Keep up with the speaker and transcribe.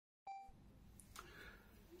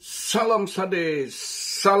Salam sade,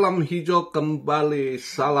 salam hijau kembali,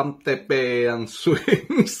 salam TP yang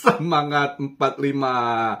swing semangat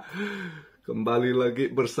 45. Kembali lagi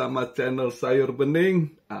bersama channel sayur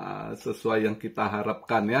bening, sesuai yang kita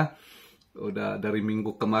harapkan ya. Udah dari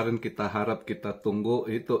minggu kemarin kita harap, kita tunggu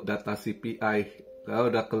itu data CPI.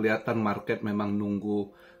 Udah kelihatan market memang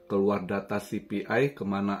nunggu keluar data CPI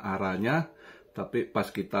kemana arahnya. Tapi pas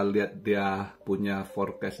kita lihat dia punya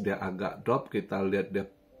forecast dia agak drop, kita lihat dia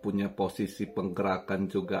punya posisi penggerakan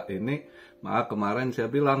juga ini, maka kemarin saya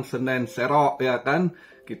bilang Senin serok ya kan,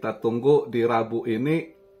 kita tunggu di Rabu ini,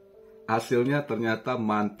 hasilnya ternyata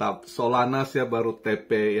mantap. Solana saya baru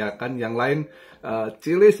TP ya kan, yang lain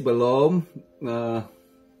Cilis belum,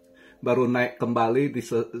 baru naik kembali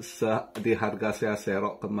di harga saya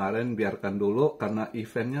serok kemarin, biarkan dulu karena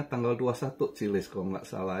eventnya tanggal 21 Cilis kalau nggak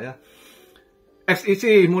salah ya.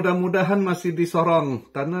 XEC mudah-mudahan masih disorong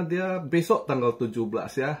karena dia besok tanggal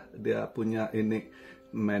 17 ya, dia punya ini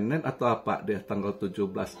mainnet atau apa dia tanggal 17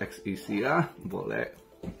 XEC ya, boleh.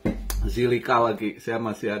 Zilika lagi saya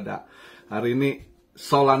masih ada. Hari ini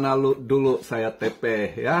Solana dulu saya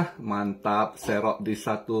TP ya, mantap, serok di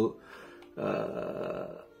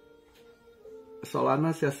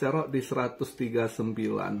Solana saya serok di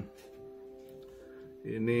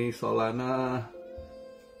 139. Ini Solana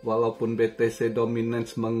walaupun BTC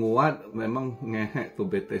dominance menguat, memang ngehek tuh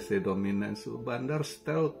BTC dominance. Bandar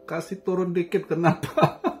Stel kasih turun dikit,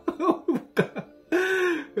 kenapa?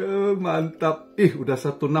 Mantap. Udah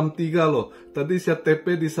 163 loh. Tadi saya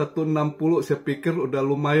TP di 160, saya pikir udah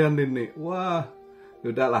lumayan ini. Wah,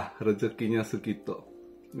 udahlah rezekinya segitu.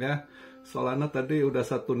 Ya. Solana tadi udah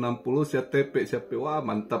 160, saya TP, wah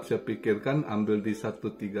mantap, saya pikirkan ambil di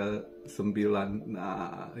 139.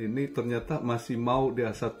 Nah, ini ternyata masih mau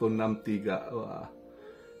dia 163. Wah.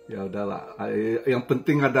 Ya udahlah, yang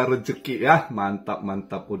penting ada rezeki ya. Mantap,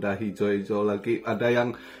 udah hijau-hijau lagi. Ada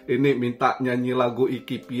yang ini minta nyanyi lagu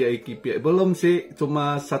Ikipia. Belum sih,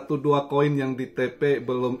 cuma 1-2 koin yang di TP,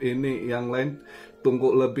 belum ini, yang lain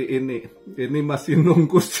tunggu lebih ini. Ini masih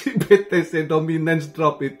nunggu si BTC dominance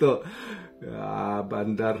drop itu. Ya,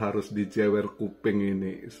 bandar harus dijewer kuping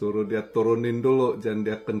ini. Suruh dia turunin dulu, jangan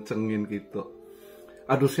dia kencengin gitu.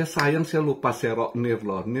 Aduh, saya sayang saya lupa serok NIR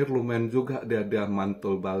loh. NIR lumayan juga dia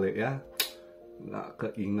mantul balik ya. Nggak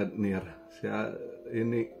keinget NIR. Saya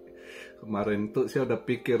ini kemarin tuh saya udah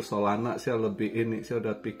pikir Solana saya lebih ini. Saya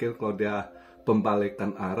udah pikir kalau dia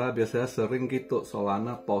pembalikan arah, biasanya sering gitu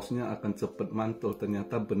Solana pausnya akan cepet mantul.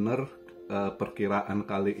 Ternyata bener perkiraan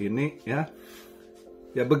kali ini ya.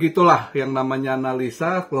 Ya begitulah yang namanya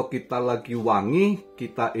analisa. Kalau kita lagi wangi,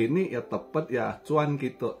 kita ini ya tepat ya cuan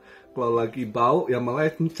gitu. Kalau lagi bau ya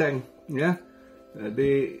malah kenceng ya.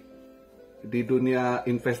 Jadi di dunia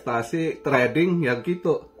investasi trading ya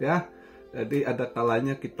gitu ya. Jadi ada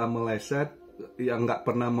kalanya kita meleset, yang nggak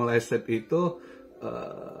pernah meleset itu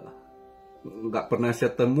nggak pernah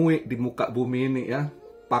saya temui di muka bumi ini ya.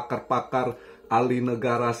 Pakar-pakar ahli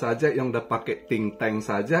negara saja yang udah pakai think tank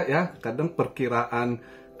saja ya, kadang perkiraan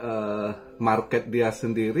market dia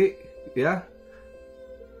sendiri ya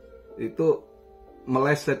itu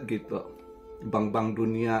meleset gitu. Bank-bank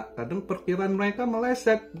dunia kadang perkiraan mereka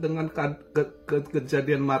meleset dengan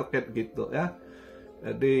kejadian market gitu ya.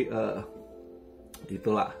 Jadi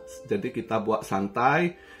itulah, jadi kita buat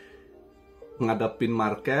santai ngadapin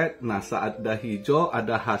market. Nah, saat ada hijau,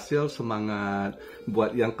 ada hasil, semangat.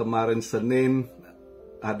 Buat yang kemarin Senin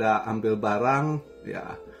ada ambil barang,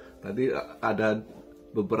 ya tadi ada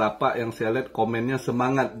beberapa yang saya lihat komennya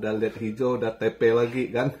semangat, udah lihat hijau, udah TP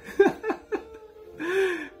lagi kan.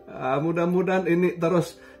 Mudah-mudahan ini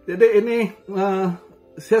terus. Jadi ini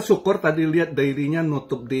saya syukur tadi lihat daily-nya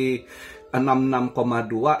nutup di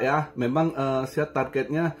 66,2 ya. Memang saya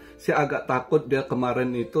targetnya, saya agak takut dia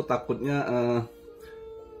kemarin itu takutnya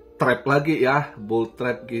trap lagi ya, bull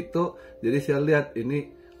trap gitu. Jadi saya lihat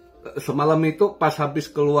ini semalam itu pas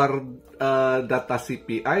habis keluar data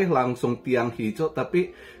CPI langsung tiang hijau,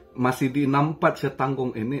 tapi masih di 64 saya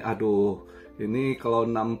tanggung ini. Aduh, ini kalau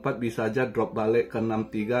 64 bisa aja drop balik ke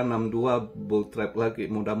 63, 62 bull trap lagi.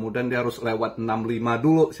 Mudah-mudahan dia harus lewat 65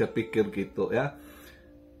 dulu, saya pikir gitu ya.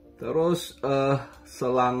 Terus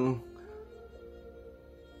selang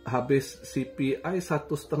habis CPI 1,5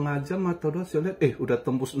 jam atau 2 saya lihat udah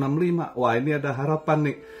tembus 65. Wah, ini ada harapan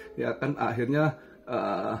nih. Ya kan akhirnya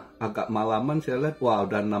agak malaman saya lihat, wah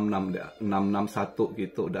udah 661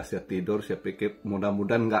 gitu. Udah saya tidur, saya pikir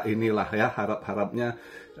mudah-mudahan nggak inilah ya, harap-harapnya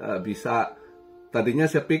bisa. Tadinya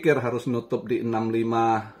saya pikir harus nutup di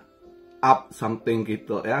 65 up something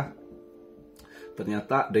gitu ya.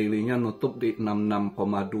 Ternyata daily-nya nutup di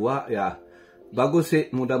 66,2 ya. Bagus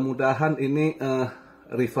sih, mudah-mudahan ini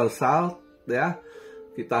reversal ya.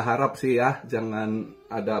 Kita harap sih ya jangan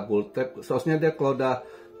ada bull trap. Soalnya dia kalau udah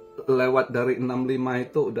lewat dari 65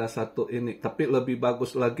 itu udah satu ini. Tapi lebih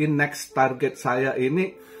bagus lagi next target saya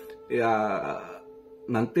ini ya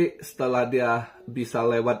nanti setelah dia bisa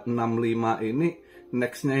lewat 65 ini,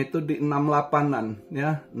 nextnya itu di 68-an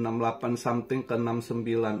ya, 68 something ke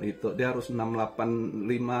 69 itu. Dia harus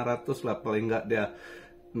 68.500 lah paling nggak dia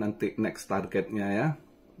nanti next targetnya ya.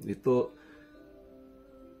 Itu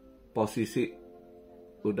posisi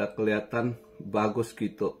udah kelihatan bagus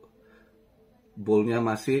gitu. Bullnya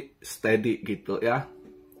masih steady gitu ya.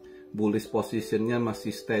 Bullish positionnya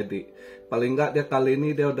masih steady. Paling nggak dia kali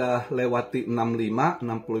ini dia udah lewati 65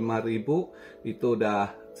 ribu. Itu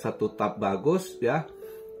udah satu tab bagus ya.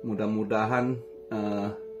 Mudah-mudahan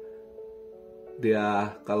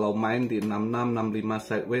dia kalau main di 66, 65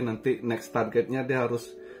 sideways, nanti next targetnya dia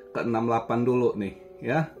harus ke 68 dulu nih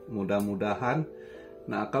ya. Mudah-mudahan.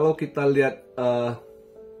 Nah kalau kita lihat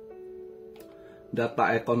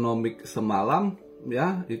data ekonomik semalam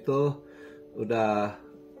ya, itu udah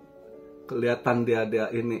kelihatan dia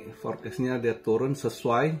ini forecastnya dia turun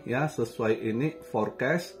sesuai ya, sesuai ini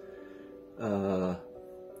forecast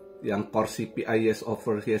yang core CPI yes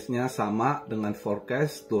over yes-nya sama dengan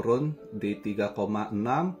forecast, turun di 3,6.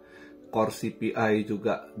 Core CPI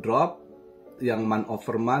juga drop, yang month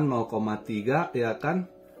over month 0,3 ya kan.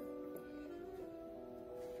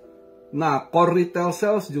 Nah core retail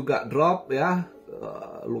sales juga drop ya,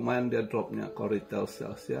 lumayan dia dropnya core retail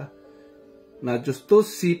sales ya. Nah justru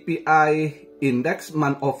CPI index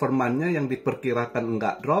month over month-nya yang diperkirakan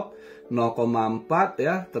enggak drop 0,4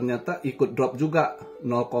 ya, ternyata ikut drop juga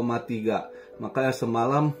 0,3. Makanya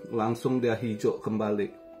semalam langsung dia hijau kembali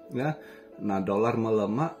ya. Nah dolar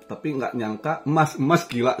melemah, tapi nggak nyangka emas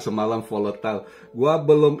gila semalam volatile. Gua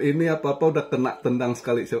belum ini apa-apa udah kena tendang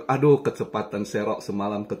sekali. Aduh kecepatan serok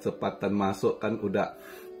semalam, kecepatan masuk kan udah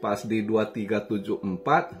pas di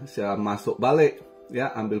 2374 saya masuk balik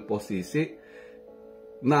ya, ambil posisi.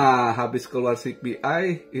 Nah habis keluar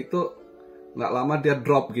CPI itu nggak lama dia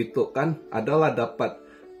drop gitu kan, adalah dapat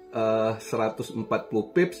 140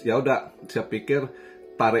 pips. Ya udah saya pikir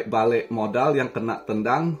tarik balik modal yang kena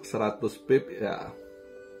tendang 100 pips ya,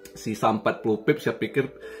 sisa 40 pips saya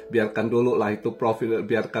pikir biarkan dulu lah itu profit,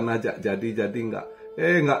 biarkan aja jadi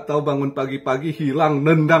nggak tahu bangun pagi-pagi hilang,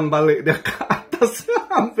 nendang balik dia ke atas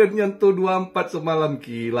hampir nyentuh 24 semalam,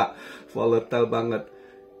 gila volatile banget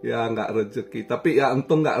ya, nggak rezeki tapi ya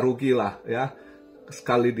untung nggak rugi lah ya,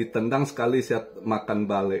 sekali ditendang sekali siap makan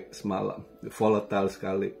balik semalam, volatile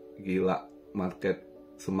sekali, gila market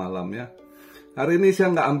semalam ya. Hari ini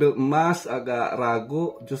saya nggak ambil emas, agak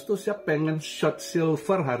ragu, justru saya pengen short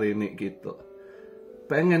silver hari ini gitu,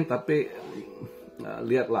 pengen tapi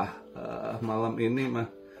lihatlah malam ini mah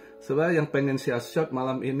sebenarnya yang pengen saya short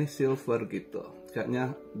malam ini silver gitu,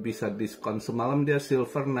 kayaknya bisa diskon. Semalam dia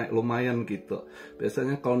silver naik lumayan gitu,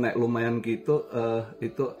 biasanya kalau naik lumayan gitu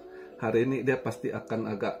itu hari ini dia pasti akan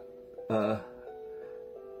agak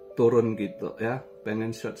turun gitu ya,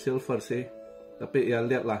 pengen short silver sih. Tapi ya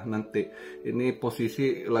lihatlah nanti, ini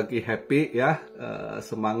posisi lagi happy ya,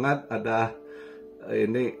 semangat, ada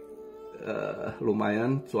ini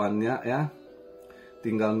lumayan cuannya ya,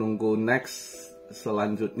 tinggal nunggu next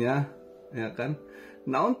selanjutnya ya kan.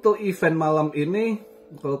 Nah untuk event malam ini,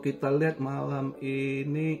 kalau kita lihat malam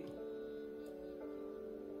ini,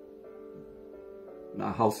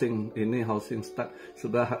 nah housing start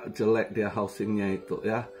sudah jelek dia housingnya itu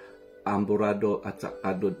ya, amburadul acak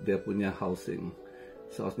adut dia punya housing.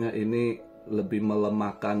 Soalnya ini lebih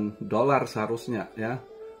melemahkan dolar seharusnya ya.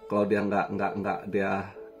 Kalau dia nggak dia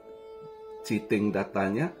cheating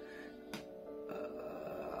datanya,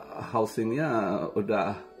 housingnya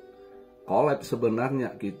udah collapse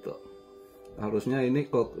sebenarnya gitu. Harusnya ini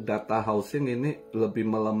kalau data housing ini lebih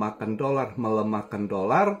melemahkan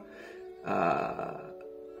dolar,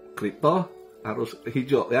 kripto harus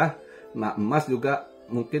hijau ya. Nah emas juga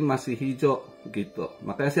mungkin masih hijau gitu,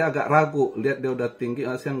 makanya saya agak ragu, lihat dia udah tinggi,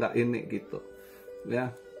 saya nggak ini gitu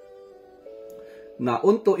ya. Nah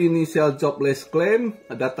untuk initial jobless claim,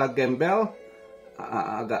 data gembel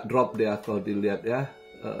agak drop dia kalau dilihat ya.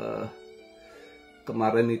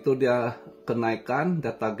 Kemarin itu dia kenaikan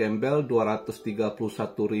data gembel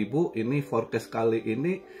 231.000, ini forecast kali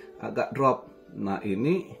ini agak drop. Nah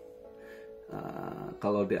ini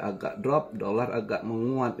kalau dia agak drop, dolar agak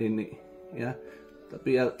menguat ini ya.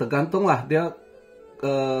 Tapi ya tergantung lah, dia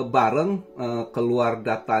bareng keluar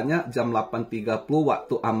datanya jam 8.30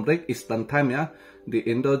 waktu Amrik Eastern Time ya. Di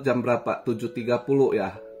Indo jam berapa? 7.30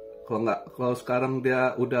 ya. Kalau sekarang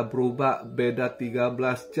dia udah berubah beda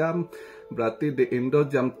 13 jam, berarti di Indo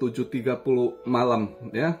jam 7.30 malam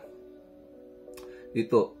ya.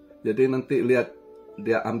 Itu. Jadi nanti lihat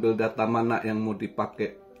dia ambil data mana yang mau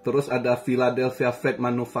dipakai. Terus ada Philadelphia Fed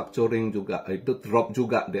Manufacturing juga, itu drop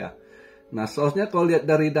juga dia. Nah, soalnya kalau lihat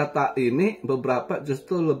dari data ini, beberapa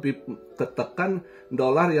justru lebih ketekan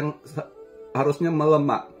dolar yang harusnya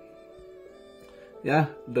melemah.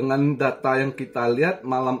 Ya, dengan data yang kita lihat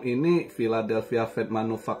malam ini Philadelphia Fed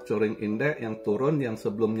Manufacturing Index yang turun, yang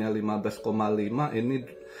sebelumnya 15,5 ini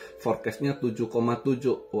forecastnya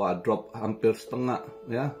 7,7. Wah, drop hampir setengah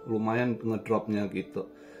ya, lumayan ngedropnya gitu.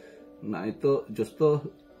 Nah, itu justru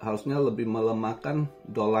harusnya lebih melemahkan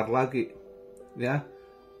dolar lagi ya.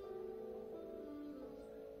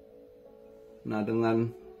 Nah,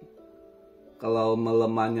 dengan kalau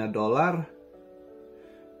melemahnya dolar,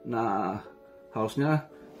 nah harusnya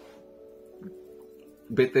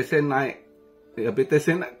BTC naik. Ya,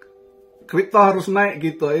 BTC naik, kripto harus naik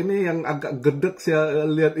gitu. Ini yang agak gedek saya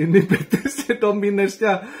lihat ini BTC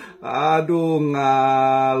dominance-nya. Aduh,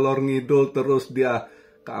 ngalor ngidul terus dia,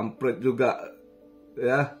 kampret juga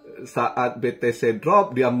ya. Saat BTC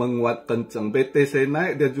drop dia menguat kenceng, BTC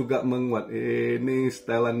naik dia juga menguat. Ini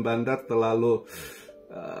setelan bandar terlalu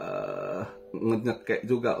ngekek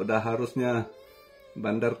juga. Udah harusnya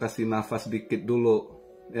bandar kasih nafas dikit dulu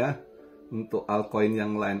ya untuk altcoin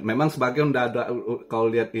yang lain. Memang sebagian udah ada,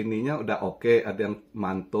 kalau lihat ininya udah oke, ada yang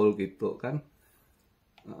mantul gitu kan.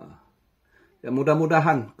 Ya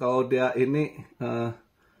mudah-mudahan kalau dia ini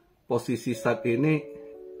posisi saat ini,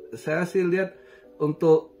 saya sih lihat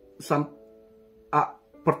untuk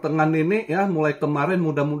pertengahan ini ya, mulai kemarin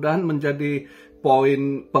mudah-mudahan menjadi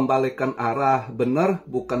poin pembalikan arah benar,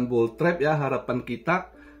 bukan bull trap ya, harapan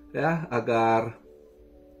kita ya, agar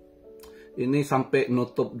ini sampai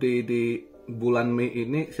nutup di bulan Mei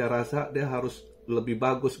ini. Saya rasa dia harus lebih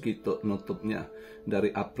bagus gitu nutupnya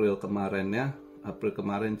dari April kemarin ya, April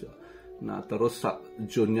kemarin. Nah terus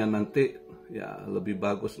June-nya nanti ya lebih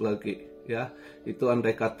bagus lagi ya. Itu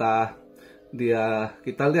andai kata dia,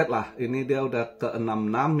 kita lihat lah, ini dia udah ke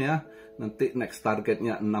 66 ya, nanti next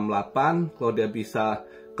targetnya 68. Kalau dia bisa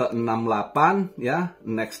ke 68 ya,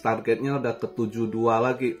 next targetnya udah ke 72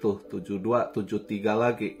 lagi tuh, 72, 73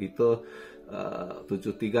 lagi. Itu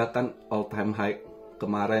 73 kan all time high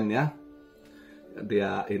kemarin ya.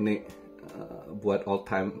 Dia ini buat all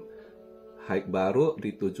time high baru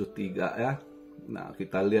di 73 ya. Nah,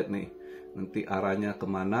 kita lihat nih nanti arahnya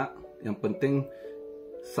kemana. Yang penting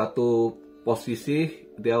satu posisi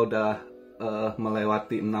dia udah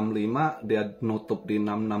melewati 65, dia nutup di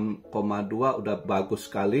 66,2, udah bagus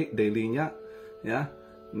sekali daily-nya ya.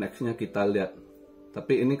 Nextnya kita lihat.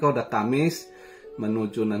 Tapi ini kalau udah Kamis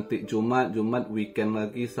menuju nanti Jumat weekend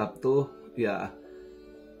lagi Sabtu ya,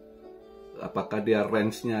 apakah dia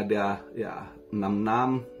range-nya dia ya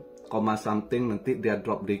 66, something, nanti dia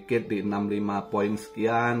drop dikit di 65 poin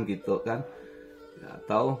sekian gitu kan ya.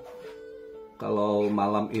 Atau kalau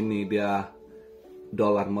malam ini dia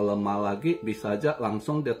dolar melemah lagi, bisa aja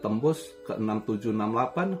langsung dia tembus ke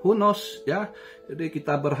 6768, who knows ya. Jadi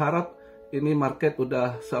kita berharap ini market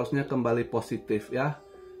udah seharusnya kembali positif ya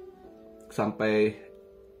sampai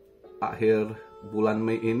akhir bulan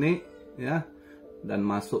Mei ini ya, dan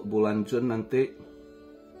masuk bulan June nanti.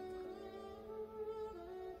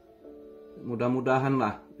 Mudah-mudahan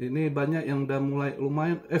lah. Ini banyak yang udah mulai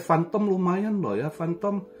lumayan, Phantom lumayan loh ya,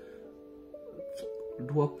 Phantom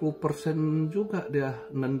 20% juga dia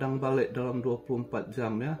nendang balik dalam 24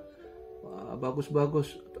 jam ya.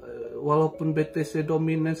 Bagus-bagus. Walaupun BTC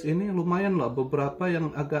dominance ini lumayan loh, beberapa yang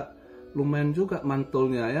agak lumayan juga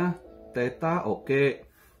mantulnya ya. Theta oke.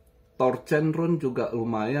 Torchen Run juga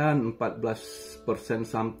lumayan 14%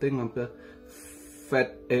 something, hampir.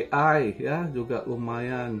 Fed AI ya juga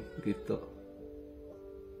lumayan gitu.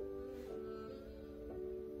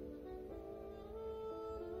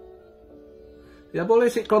 Ya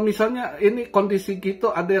boleh sih kalau misalnya ini kondisi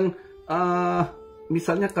gitu, ada yang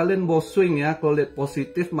misalnya kalian mau swing ya, kalau lihat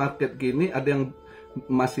positif market gini, ada yang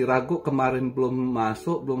masih ragu, kemarin belum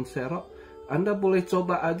masuk, belum serok, Anda boleh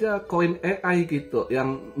coba aja koin AI gitu,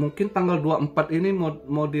 yang mungkin tanggal 24 ini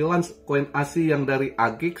mau di launch koin ASI yang dari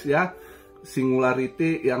AGIX ya,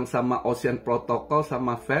 Singularity yang sama Ocean Protocol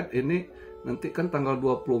sama Fed ini, nanti kan tanggal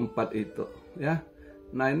 24 itu ya.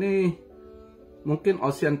 Nah ini mungkin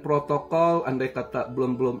Ocean Protocol, andai kata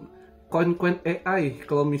belum koin-koin AI,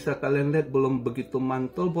 kalau misal kalian lihat belum begitu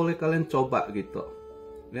mantul, boleh kalian coba gitu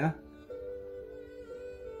ya.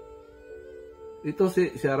 Itu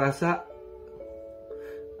sih saya rasa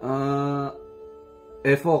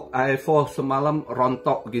Evo semalam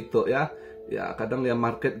rontok gitu ya. Ya kadang dia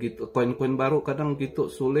market gitu, koin-koin baru kadang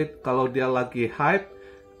gitu sulit. Kalau dia lagi hype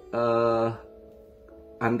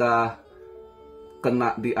Anda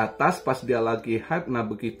kena di atas pas dia lagi hype, nah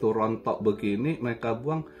begitu rontok begini mereka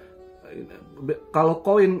buang. Kalau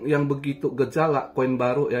koin yang begitu gejala, koin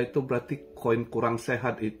baru, ya itu berarti koin kurang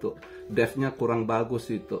sehat itu, devnya kurang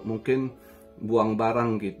bagus itu, mungkin buang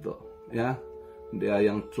barang gitu ya, dia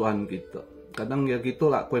yang cuan gitu. Kadang ya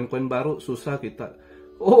gitulah, koin-koin baru susah kita.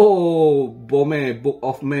 Oh, bome book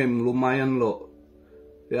of meme lumayan loh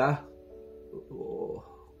ya.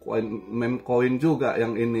 Koin meme koin juga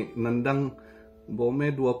yang ini nendang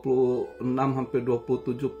bome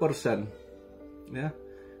 26-27% ya.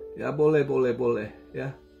 Ya boleh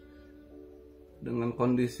ya. Dengan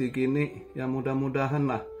kondisi gini ya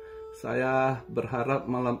mudah-mudahan lah. Saya berharap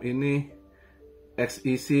malam ini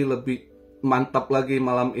XEC lebih mantap lagi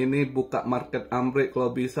malam ini, buka market ambrek,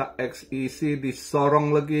 kalau bisa XEC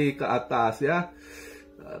disorong lagi ke atas ya.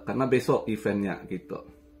 Karena besok eventnya gitu.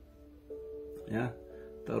 Ya.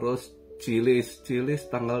 Terus Cilis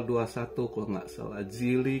tanggal 21 kalau nggak salah.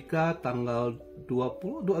 Zilika tanggal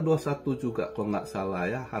 21 juga kalau nggak salah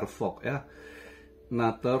ya, Harfok ya.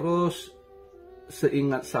 Nah terus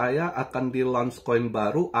seingat saya akan di launch koin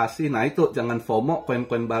baru ASI. Nah itu jangan FOMO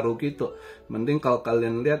koin-koin baru gitu. Mending kalau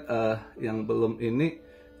kalian lihat yang belum ini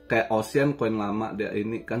kayak Ocean, koin lama dia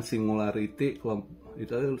ini kan Singularity. Kalau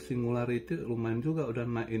itu Singularity lumayan juga udah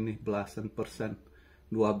naik ini belasan persen,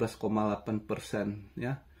 12,8%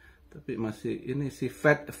 ya. Tapi masih ini si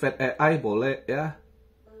Fed AI boleh ya.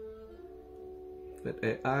 Fed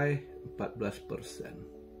AI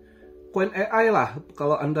 14%. Koin AI lah,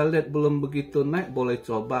 kalau Anda lihat belum begitu naik, boleh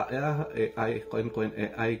coba ya AI, koin-koin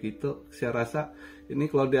AI gitu. Saya rasa ini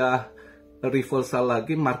kalau dia reversal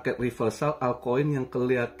lagi, market reversal, altcoin yang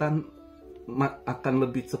kelihatan akan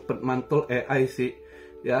lebih cepat mantul AI sih.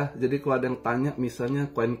 Ya, jadi kalau ada yang tanya misalnya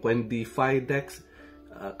koin-koin DeFi DEX,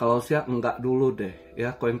 kalau saya enggak dulu deh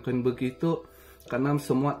ya koin-koin begitu, karena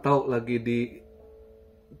semua tahu lagi di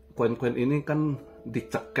koin-koin ini kan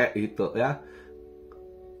dicekek gitu ya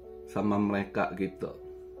sama mereka gitu.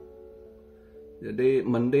 Jadi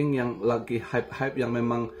mending yang lagi hype-hype, yang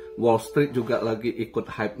memang Wall Street juga lagi ikut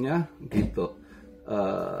hype-nya gitu,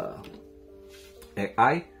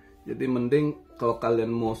 AI. Jadi mending kalau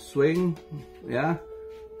kalian mau swing ya,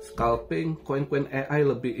 scalping, koin-koin AI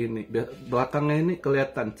lebih ini. Belakangnya ini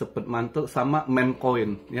kelihatan cepet mantul, sama meme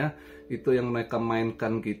coin ya. Itu yang mereka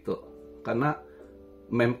mainkan gitu. Karena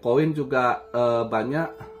meme coin juga banyak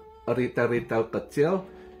retail-retail kecil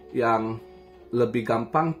yang lebih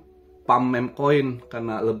gampang pump meme coin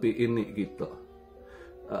karena lebih ini gitu.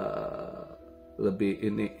 Lebih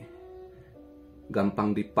ini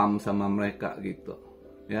gampang dipump sama mereka gitu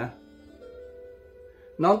ya.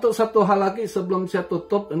 Nah untuk satu hal lagi sebelum saya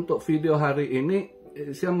tutup untuk video hari ini,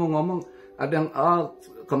 saya mau ngomong, ada yang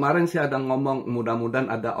kemarin saya ada ngomong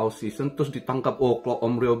mudah-mudahan ada all season, terus ditangkap, oh kalau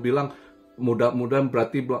Om Rio bilang mudah-mudahan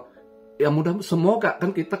berarti ya mudah, semoga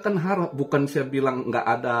kan kita kan harap, bukan saya bilang nggak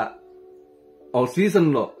ada all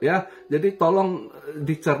season loh ya. Jadi tolong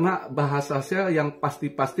dicerna bahasa saya yang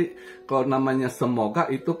pasti-pasti. Kalau namanya semoga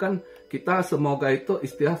itu kan kita semoga itu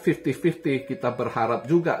istilah 50-50, kita berharap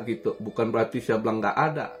juga gitu. Bukan berarti saya bilang nggak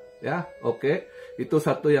ada ya. Oke, itu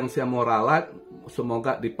satu yang saya mau ralat.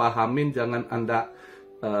 Semoga dipahamin, jangan Anda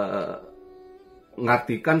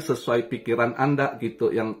ngartikan sesuai pikiran Anda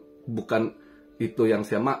gitu, yang bukan itu yang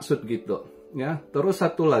saya maksud gitu ya. Terus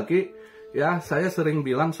satu lagi ya, saya sering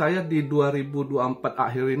bilang saya di 2024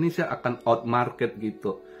 akhir ini saya akan out market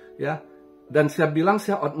gitu ya. Dan saya bilang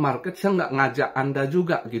saya out market, saya nggak ngajak Anda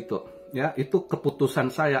juga gitu ya. Itu keputusan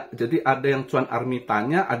saya. Jadi ada yang cuan army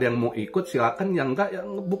tanya, ada yang mau ikut silakan, yang enggak ya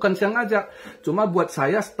bukan saya ngajak. Cuma buat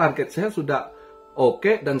saya target saya sudah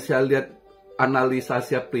oke, dan saya lihat analisa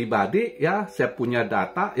saya pribadi ya, saya punya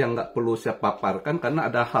data yang nggak perlu saya paparkan karena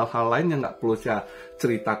ada hal-hal lain yang nggak perlu saya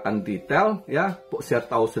ceritakan detail ya. Saya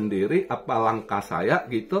tahu sendiri apa langkah saya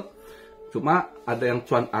gitu. Cuma ada yang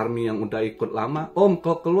cuan army yang udah ikut lama, Om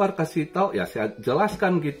kalau keluar kasih tahu ya, saya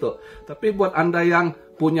jelaskan gitu. Tapi buat Anda yang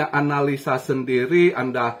punya analisa sendiri,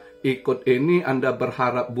 Anda ikut ini, Anda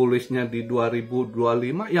berharap bullishnya di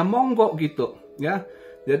 2025 ya monggo gitu ya.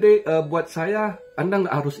 Jadi buat saya, Anda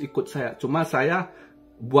nggak harus ikut saya. Cuma saya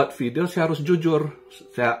buat video, saya harus jujur.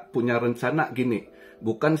 Saya punya rencana gini.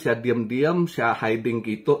 Bukan saya diam-diam, saya hiding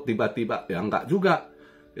gitu, tiba-tiba. Ya nggak juga.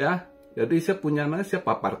 Ya, jadi saya punya, saya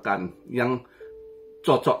paparkan. Yang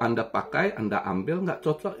cocok Anda pakai, Anda ambil. Nggak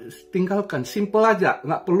cocok, tinggalkan. Simple aja.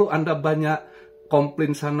 Nggak perlu Anda banyak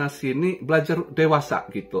komplain sana-sini. Belajar dewasa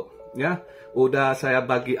gitu. Ya, udah saya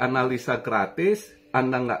bagi analisa gratis.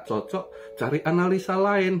 Anda nggak cocok, cari analisa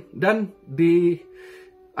lain. Dan di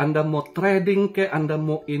Anda mau trading Anda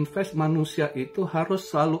mau invest, manusia itu harus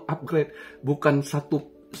selalu upgrade, bukan satu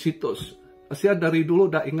situs. Saya dari dulu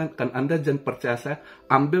udah ingatkan Anda, jangan percaya saya,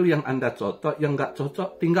 ambil yang Anda cocok, yang nggak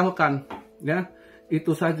cocok tinggalkan, ya.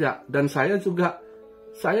 Itu saja. Dan saya juga,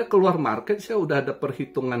 saya keluar market, saya udah ada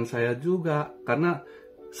perhitungan saya juga, karena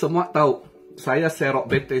semua tahu saya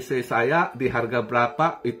serok BTC saya di harga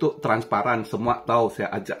berapa, itu transparan, semua tahu.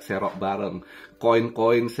 Saya ajak serok bareng,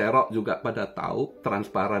 koin-koin serok juga pada tahu,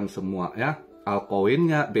 transparan semua, ya.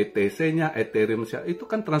 Altcoin-nya, BTC-nya, Ethereum itu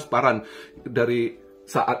kan transparan dari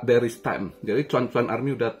saat bearish time. Jadi cuan-cuan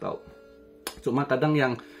army udah tahu. Cuma kadang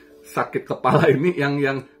yang sakit kepala ini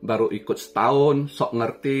yang baru ikut setahun, sok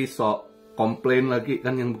ngerti, sok komplain lagi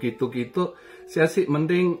kan, yang begitu-gitu. Saya sih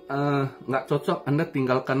mending nggak cocok, Anda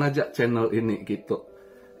tinggalkan aja channel ini gitu.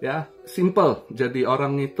 Ya, simple. Jadi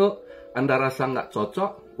orang itu Anda rasa nggak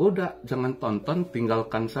cocok, udah jangan tonton,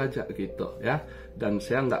 tinggalkan saja gitu ya. Dan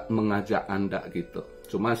saya nggak mengajak Anda gitu.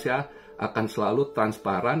 Cuma saya akan selalu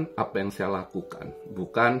transparan apa yang saya lakukan,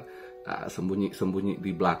 bukan sembunyi-sembunyi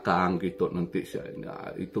di belakang gitu. Nanti saya,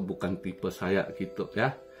 itu bukan tipe saya gitu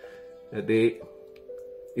ya. Jadi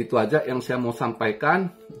itu aja yang saya mau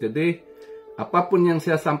sampaikan. Jadi apapun yang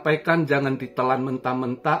saya sampaikan jangan ditelan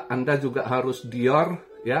mentah-mentah. Anda juga harus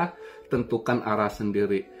dior ya, tentukan arah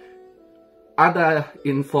sendiri. Ada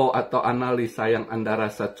info atau analisa yang Anda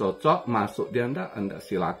rasa cocok, masuk di Anda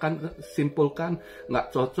silakan simpulkan. Nggak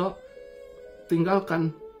cocok,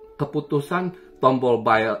 tinggalkan. Keputusan tombol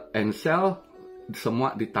buy and sell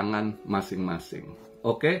semua di tangan masing-masing.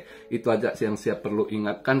 Oke, itu aja yang saya perlu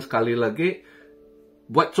ingatkan. Sekali lagi,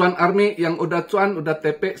 buat cuan army yang udah cuan, udah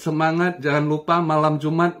TP, semangat. Jangan lupa malam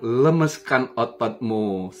Jumat lemeskan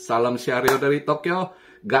ototmu. Salam Syario dari Tokyo.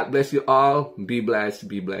 God bless you all. Be blessed,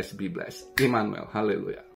 be blessed, be blessed. Immanuel, haleluya.